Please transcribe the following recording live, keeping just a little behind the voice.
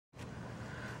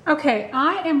Okay,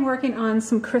 I am working on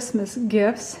some Christmas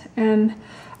gifts, and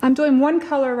I'm doing one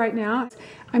color right now.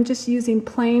 I'm just using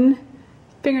plain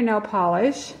fingernail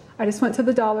polish. I just went to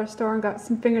the dollar store and got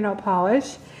some fingernail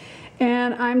polish,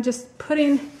 and I'm just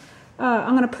putting,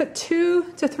 I'm going to put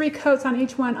 2 to 3 coats on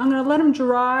each one. I'm going to let them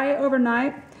dry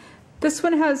overnight. This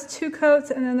one has 2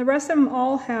 coats, and then the rest of them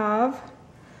all have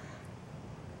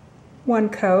 1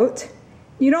 coat.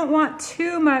 You don't want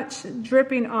too much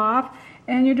dripping off,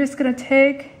 and you're just going to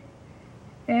take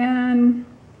and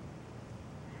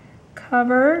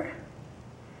cover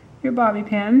your bobby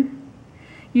pin.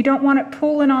 You don't want it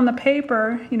pulling on the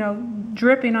paper, you know,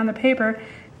 dripping on the paper.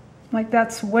 Like,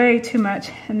 that's way too much,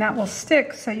 and that will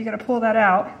stick, so you got to pull that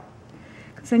out,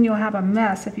 because then you'll have a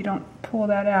mess if you don't pull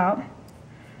that out.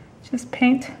 Just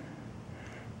paint,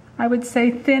 I would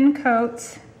say, thin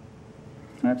coats.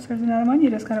 Oops, there's another one. You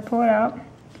just got to pull it out.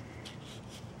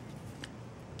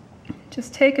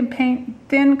 Just take and paint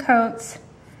thin coats,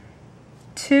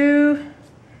 2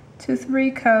 to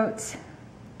 3 coats,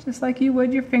 just like you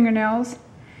would your fingernails,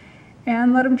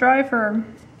 and let them dry for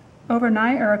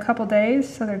overnight or a couple days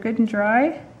so they're good and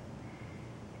dry.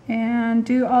 And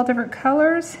do all different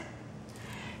colors,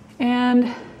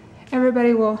 and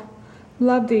everybody will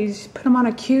love these. Put them on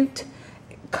a cute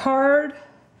card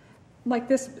like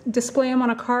this, display them on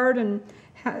a card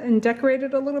and decorate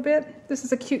it a little bit. This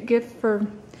is a cute gift for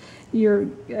your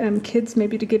kids,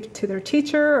 maybe to give to their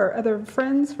teacher or other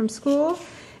friends from school.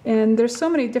 And there's so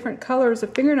many different colors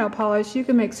of fingernail polish, you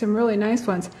can make some really nice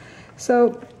ones.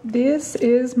 So this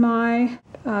is my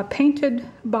painted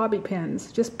bobby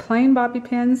pins, just plain bobby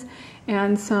pins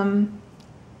and some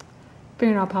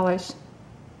fingernail polish.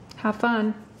 Have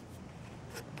fun.